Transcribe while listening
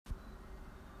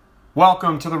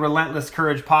Welcome to the Relentless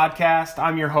Courage Podcast.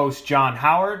 I'm your host, John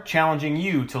Howard, challenging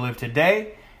you to live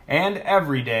today and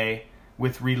every day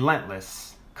with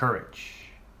relentless courage.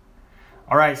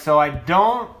 All right, so I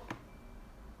don't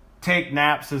take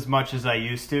naps as much as I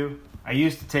used to. I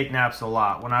used to take naps a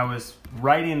lot. When I was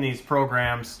writing these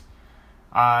programs,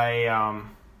 I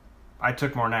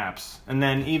took more naps. And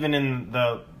then even in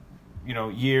the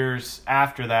years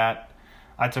after that,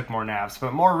 I took more naps.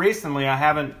 But more recently, I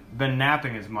haven't been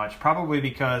napping as much, probably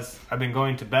because I've been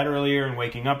going to bed earlier and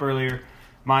waking up earlier.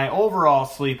 My overall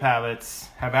sleep habits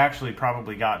have actually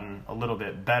probably gotten a little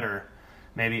bit better,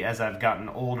 maybe as I've gotten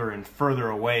older and further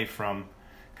away from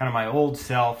kind of my old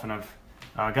self, and I've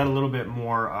got a little bit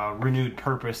more renewed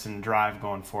purpose and drive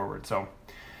going forward. So,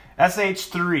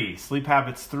 SH3, Sleep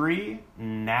Habits 3,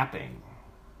 napping.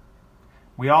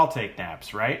 We all take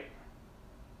naps, right?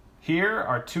 Here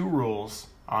are 2 rules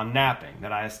on napping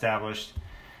that I established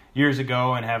years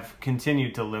ago and have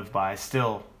continued to live by.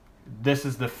 Still, this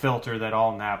is the filter that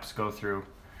all naps go through.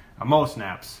 Most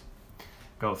naps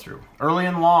go through. Early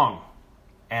and long,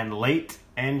 and late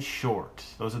and short.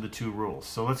 Those are the 2 rules.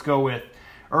 So let's go with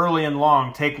early and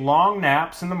long. Take long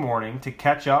naps in the morning to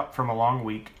catch up from a long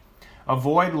week.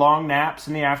 Avoid long naps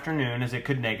in the afternoon as it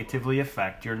could negatively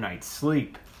affect your night's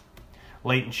sleep.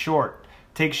 Late and short.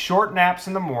 Take short naps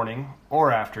in the morning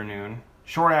or afternoon.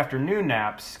 Short afternoon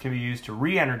naps can be used to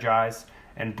re-energize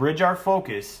and bridge our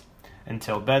focus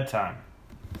until bedtime.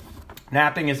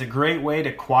 Napping is a great way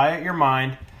to quiet your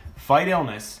mind, fight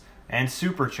illness, and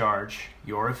supercharge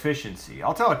your efficiency.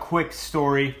 I'll tell a quick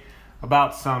story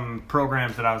about some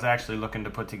programs that I was actually looking to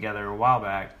put together a while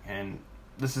back, and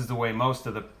this is the way most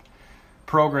of the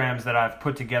programs that I've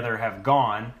put together have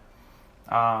gone,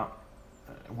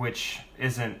 which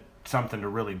isn't something to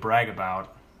really brag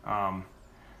about.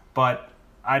 But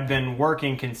I'd been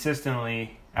working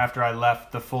consistently after I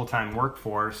left the full-time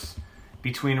workforce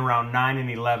between around 9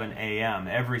 and 11 a.m.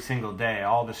 every single day.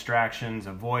 All distractions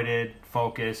avoided,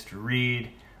 focused, read,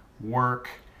 work.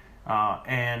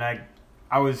 And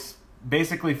I was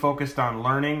basically focused on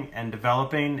learning and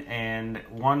developing. And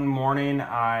one morning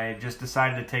I just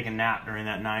decided to take a nap during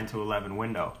that 9 to 11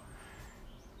 window.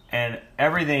 And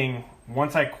everything,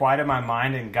 once I quieted my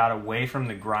mind and got away from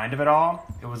the grind of it all,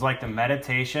 it was like the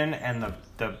meditation and the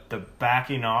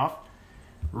backing off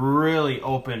really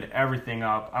opened everything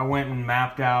up. I went and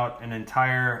mapped out an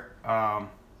entire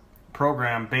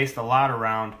program based a lot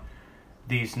around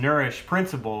these Nourish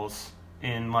principles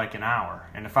in like an hour.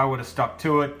 And if I would have stuck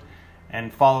to it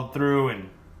and followed through and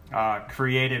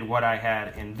created what I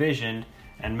had envisioned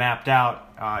and mapped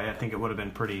out, I think it would have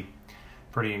been pretty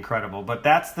incredible. But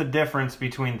that's the difference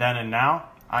between then and now.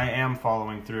 I am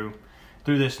following through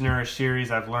this Nourish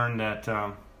series. I've learned that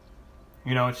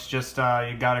it's just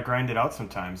you gotta grind it out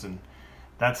sometimes, and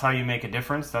that's how you make a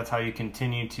difference. That's how you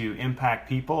continue to impact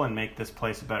people and make this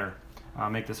place better,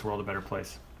 make this world a better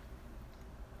place.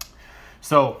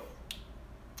 So,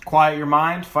 quiet your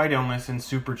mind, fight illness, and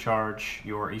supercharge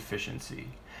your efficiency.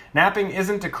 Napping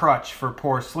isn't a crutch for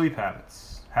poor sleep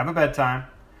habits. Have a bedtime.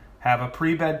 Have a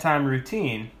pre-bedtime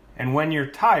routine, and when you're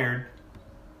tired,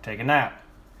 take a nap.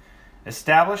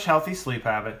 Establish healthy sleep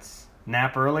habits.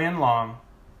 Nap early and long.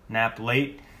 Nap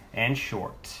late and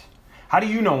short. How do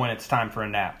you know when it's time for a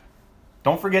nap?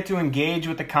 Don't forget to engage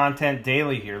with the content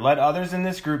daily here. Let others in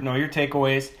this group know your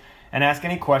takeaways and ask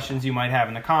any questions you might have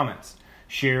in the comments.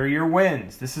 Share your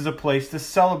wins. This is a place to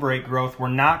celebrate growth. We're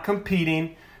not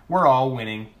competing. We're all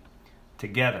winning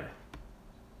together.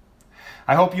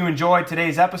 I hope you enjoyed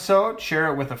today's episode.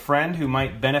 Share it with a friend who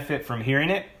might benefit from hearing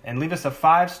it, and leave us a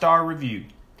 5-star review.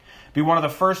 Be one of the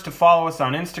first to follow us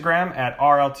on Instagram at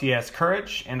RLTS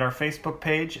Courage and our Facebook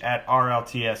page at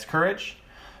RLTS Courage.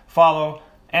 Follow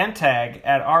and tag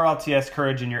at RLTS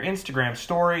Courage in your Instagram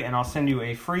story, and I'll send you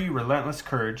a free Relentless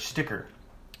Courage sticker.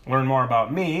 Learn more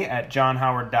about me at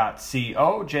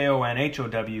johnhoward.co,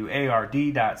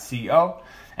 JONHOWARD.co,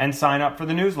 and sign up for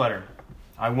the newsletter.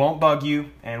 I won't bug you,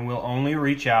 and will only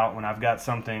reach out when I've got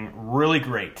something really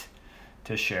great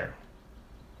to share.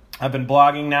 I've been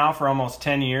blogging now for almost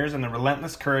 10 years, and the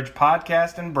Relentless Courage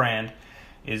podcast and brand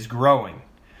is growing.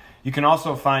 You can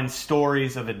also find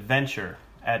stories of adventure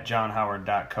at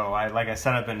johnhoward.co. Like I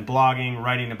said, I've been blogging,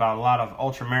 writing about a lot of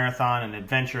ultramarathon and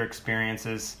adventure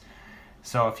experiences.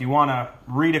 So if you want to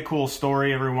read a cool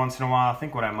story every once in a while, I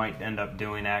think what I might end up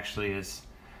doing actually is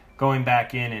going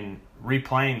back in and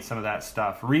replaying some of that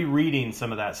stuff, rereading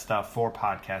some of that stuff for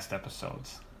podcast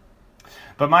episodes.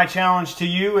 But my challenge to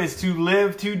you is to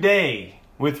live today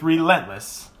with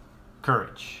relentless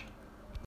courage.